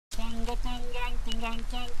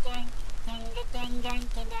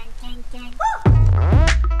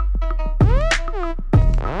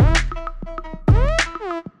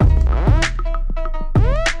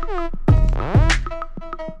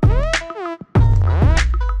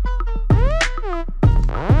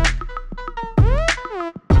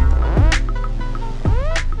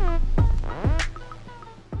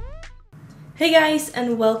Hey guys,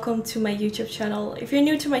 and welcome to my YouTube channel. If you're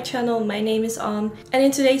new to my channel, my name is and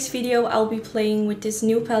in today's video I'll be playing with this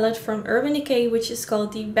new palette from Urban Decay, which is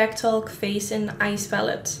called the Back Talk Face and Eyes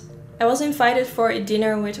palette. I was invited for a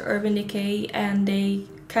dinner with Urban Decay and they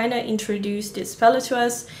kind of introduced this palette to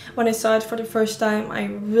us. When I saw it for the first time, I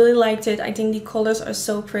really liked it. I think the colors are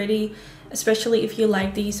so pretty, especially if you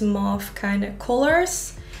like these mauve kind of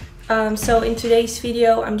colors. So in today's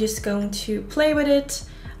video I'm just going to play with it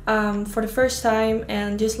for the first time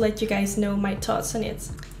and just let you guys know my thoughts on it.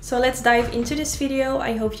 So let's dive into this video.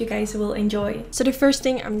 I hope you guys will enjoy. So the first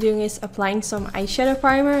thing I'm doing is applying some eyeshadow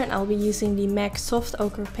primer, and I'll be using the MAC Soft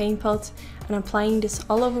Ochre Paint Pot and applying this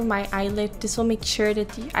all over my eyelid. This will make sure that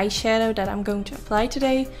the eyeshadow that I'm going to apply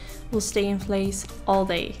today will stay in place all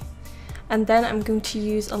day. And then I'm going to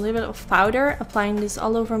use a little bit of powder, applying this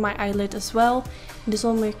all over my eyelid as well. This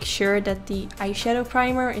will make sure that the eyeshadow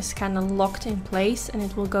primer is kind of locked in place and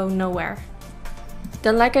it will go nowhere.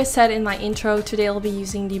 Then, like I said in my intro, today I'll be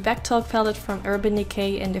using the Back Talk palette from Urban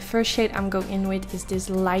Decay, and the first shade I'm going in with is this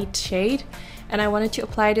light shade. And I wanted to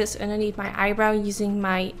apply this underneath my eyebrow using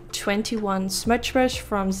my 21 smudge brush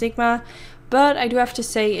from Sigma, but I do have to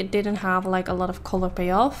say it didn't have like a lot of color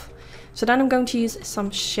payoff. So then I'm going to use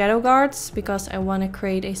some shadow guards because I want to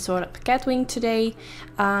create a sort of cat wing today.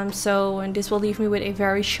 And this will leave me with a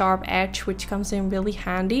very sharp edge, which comes in really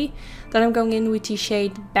handy. Then I'm going in with the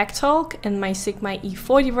shade Back Talk and my Sigma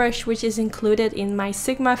E40 brush, which is included in my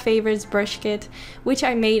Sigma Favorites brush kit, which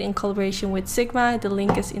I made in collaboration with Sigma. The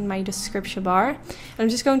link is in my description bar. I'm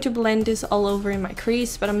just going to blend this all over in my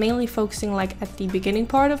crease, but I'm mainly focusing like at the beginning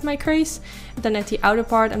part of my crease. And then at the outer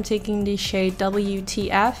part, I'm taking the shade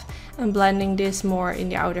WTF and blending this more in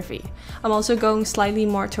the outer V. I'm also going slightly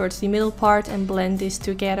more towards the middle part and blend this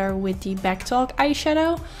together with the Back Talk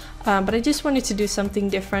eyeshadow. But I just wanted to do something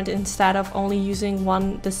different. Instead of only using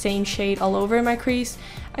the same shade all over my crease,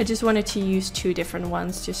 I just wanted to use two different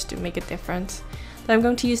ones just to make it different. Then I'm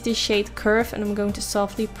going to use this shade Curve and I'm going to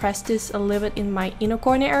softly press this a little bit in my inner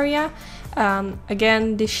corner area.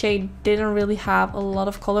 Again, this shade didn't really have a lot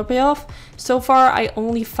of color payoff. So far I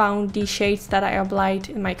only found the shades that I applied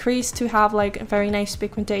in my crease to have like a very nice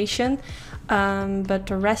pigmentation, but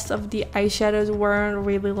the rest of the eyeshadows weren't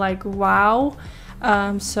really like wow.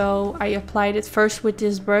 So I applied it first with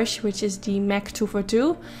this brush, which is the MAC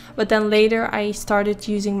 242, but then later I started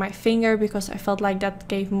using my finger because I felt like that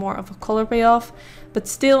gave more of a color payoff. But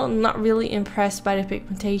still, I'm not really impressed by the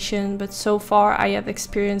pigmentation. But so far I have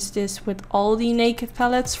experienced this with all the Naked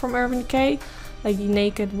palettes from Urban Decay, like the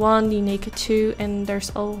Naked 1, the Naked 2, and there's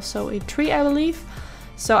also a 3, I believe.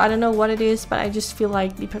 So I don't know what it is, but I just feel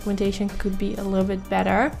like the pigmentation could be a little bit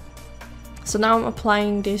better. So now I'm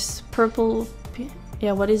applying this purple,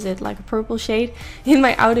 yeah, what is it, like a purple shade in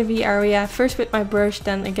my outer V area, first with my brush,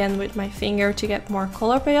 then again with my finger to get more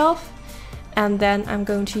color payoff. And then I'm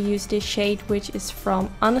going to use this shade, which is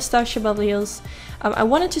from Anastasia Beverly Hills. I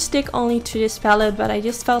wanted to stick only to this palette, but I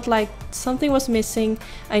just felt like something was missing.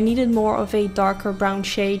 I needed more of a darker brown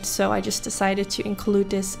shade, so I just decided to include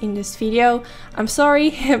this in this video. I'm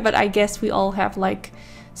sorry, but I guess we all have like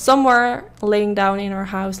somewhere laying down in our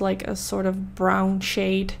house like a sort of brown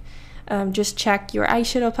shade. Just check your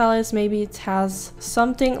eyeshadow palettes, maybe it has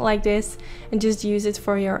something like this, and just use it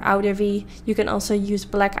for your outer V. You can also use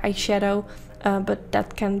black eyeshadow, but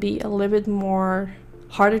that can be a little bit more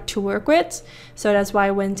harder to work with, so that's why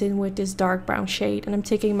I went in with this dark brown shade. And I'm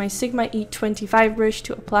taking my Sigma E25 brush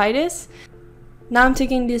to apply this. Now I'm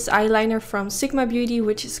taking this eyeliner from Sigma Beauty,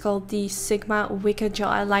 which is called the Sigma Wicked Gel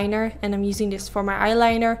Eyeliner, and I'm using this for my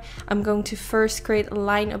eyeliner. I'm going to first create a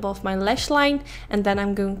line above my lash line, and then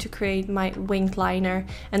I'm going to create my winged liner.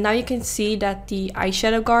 And now you can see that the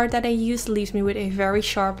eyeshadow guard that I used leaves me with a very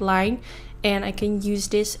sharp line, and I can use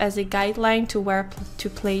this as a guideline to where to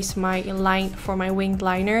place my line for my winged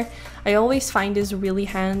liner. I always find this really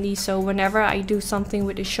handy, so whenever I do something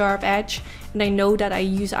with a sharp edge and I know that I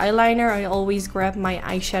use eyeliner, I always grab my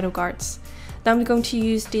eyeshadow guards. Now I'm going to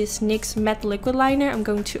use this NYX Matte liquid liner. I'm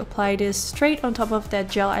going to apply this straight on top of that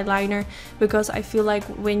gel eyeliner, because I feel like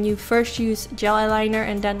when you first use gel eyeliner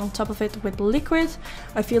and then on top of it with liquid,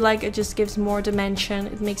 I feel like it just gives more dimension.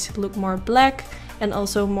 It makes it look more black and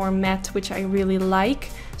also more matte, which I really like.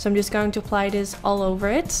 So I'm just going to apply this all over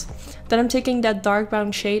it. Then I'm taking that dark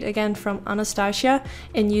brown shade again from Anastasia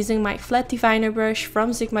and using my flat definer brush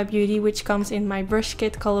from Sigma Beauty, which comes in my brush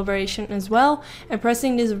kit collaboration as well, and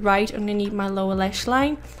pressing this right underneath my lower lash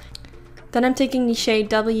line. Then I'm taking the shade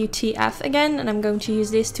WTF again, and I'm going to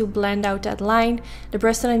use this to blend out that line. The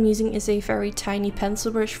brush that I'm using is a very tiny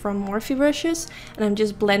pencil brush from Morphe brushes, and I'm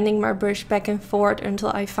just blending my brush back and forth until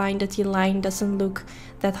I find that the line doesn't look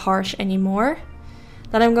that harsh anymore.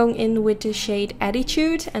 Then I'm going in with the shade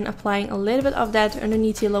Annytude and applying a little bit of that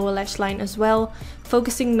underneath the lower lash line as well,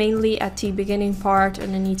 focusing mainly at the beginning part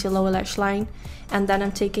underneath the lower lash line. And then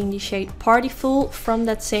I'm taking the shade Party Fool from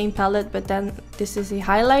that same palette, but then this is a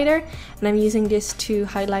highlighter, and I'm using this to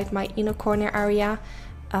highlight my inner corner area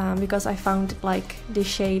because I found like this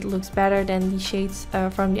shade looks better than the shades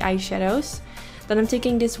from the eyeshadows. Then I'm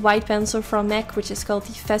taking this white pencil from MAC, which is called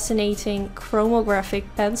the Fascinating Chromographic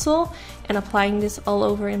Pencil, and applying this all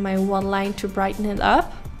over in my waterline to brighten it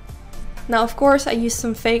up. Now of course I used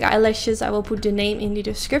some fake eyelashes, I will put the name in the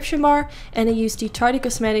description bar, and I used the Tarte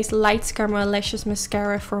Cosmetics Lights Camera Lashes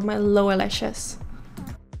Mascara for my lower lashes.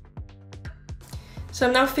 So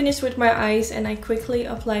I'm now finished with my eyes, and I quickly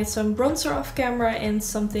applied some bronzer off camera and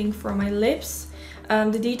something for my lips.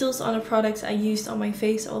 The details on the products I used on my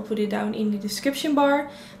face, I'll put it down in the description bar.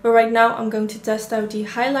 But right now I'm going to test out the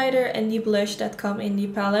highlighter and the blush that come in the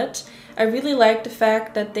palette. I really like the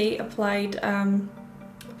fact that they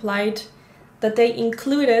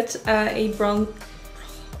included a bronze.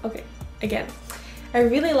 Okay, again. I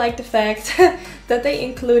really like the fact that they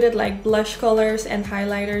included like blush colors and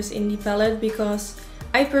highlighters in the palette, because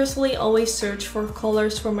I personally always search for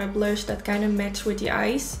colors for my blush that kind of match with the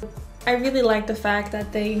eyes. I really like the fact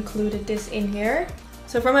that they included this in here.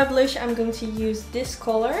 So for my blush I'm going to use this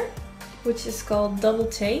color, which is called Double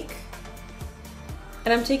Take.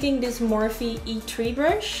 And I'm taking this Morphe E3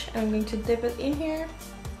 brush, and I'm going to dip it in here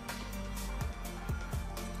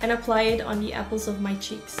and apply it on the apples of my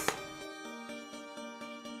cheeks.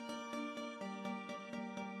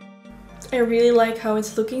 I really like how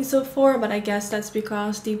it's looking so far, but I guess that's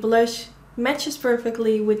because the blush matches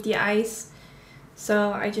perfectly with the eyes.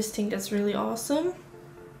 So I just think that's really awesome.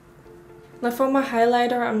 Now for my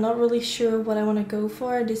highlighter, I'm not really sure what I want to go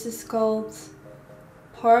for. This is called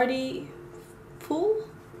Party Fool.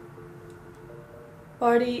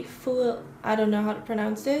 I don't know how to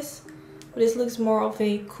pronounce this. But this looks more of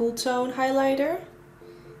a cool tone highlighter.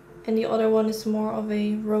 And the other one is more of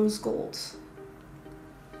a rose gold.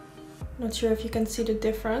 Not sure if you can see the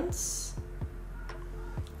difference.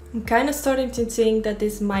 I'm kind of starting to think that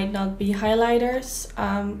this might not be highlighters,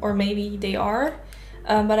 or maybe they are.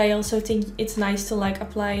 But I also think it's nice to like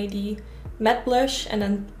apply the matte blush and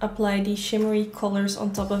then apply the shimmery colors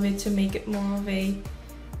on top of it to make it more of a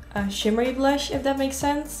shimmery blush, if that makes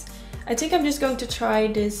sense. I think I'm just going to try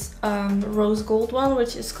this rose gold one,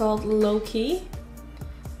 which is called Low Key.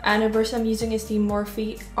 And the brush I'm using is the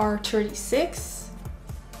Morphe R36.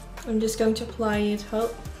 I'm just going to apply it,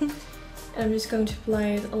 and I'm just going to apply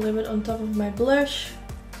it a little bit on top of my blush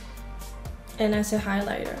and as a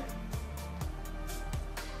highlighter.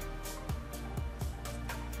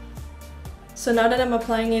 So now that I'm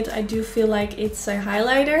applying it, I do feel like it's a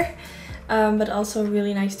highlighter, but also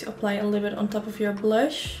really nice to apply a little bit on top of your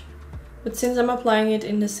blush. But since I'm applying it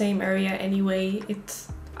in the same area anyway, it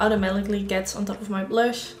automatically gets on top of my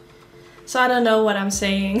blush. So I don't know what I'm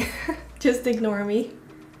saying, just ignore me.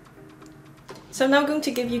 So I'm now going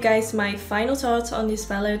to give you guys my final thoughts on this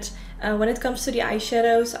palette. When it comes to the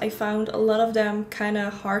eyeshadows, I found a lot of them kind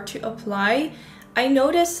of hard to apply. I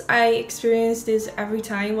notice I experience this every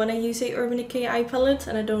time when I use a Urban Decay eye palette,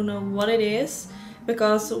 and I don't know what it is.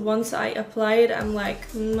 Because once I apply it, I'm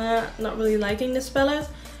like, nah, not really liking this palette.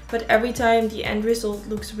 But every time the end result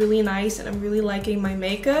looks really nice and I'm really liking my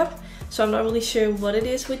makeup. So I'm not really sure what it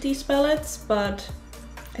is with these palettes, but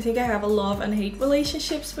I think I have a love and hate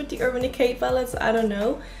relationships with the Urban Decay palettes, I don't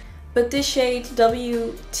know. But this shade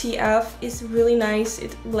WTF is really nice,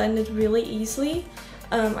 it blended really easily.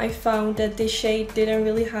 I found that this shade didn't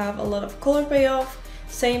really have a lot of color payoff.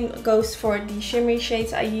 Same goes for the shimmery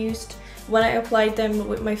shades I used. When I applied them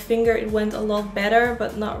with my finger it went a lot better,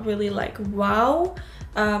 but not really like wow.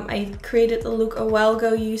 I created a look a while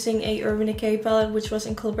ago using a Urban Decay palette, which was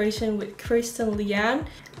in collaboration with Kristen Lian,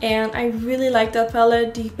 and I really liked that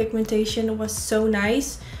palette. The pigmentation was so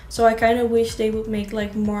nice, so I kind of wish they would make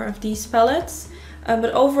like more of these palettes.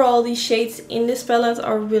 But overall these shades in this palette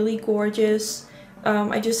are really gorgeous.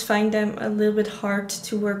 I just find them a little bit hard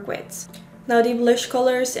to work with. Now the blush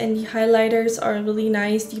colors and the highlighters are really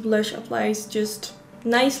nice. The blush applies just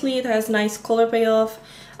nicely, it has nice color payoff.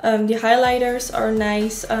 The highlighters are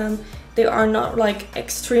nice. They are not like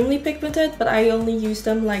extremely pigmented, but I only use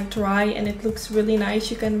them like dry and it looks really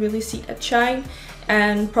nice. You can really see that shine.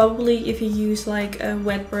 And probably if you use like a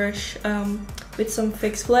wet brush with some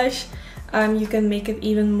fixed blush, you can make it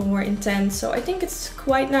even more intense. So I think it's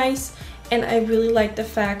quite nice, and I really like the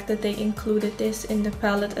fact that they included this in the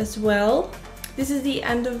palette as well. This is the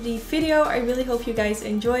end of the video. I really hope you guys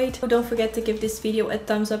enjoyed. Don't forget to give this video a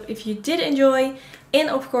thumbs up if you did enjoy, and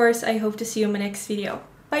of course I hope to see you in my next video.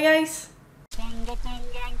 Bye guys!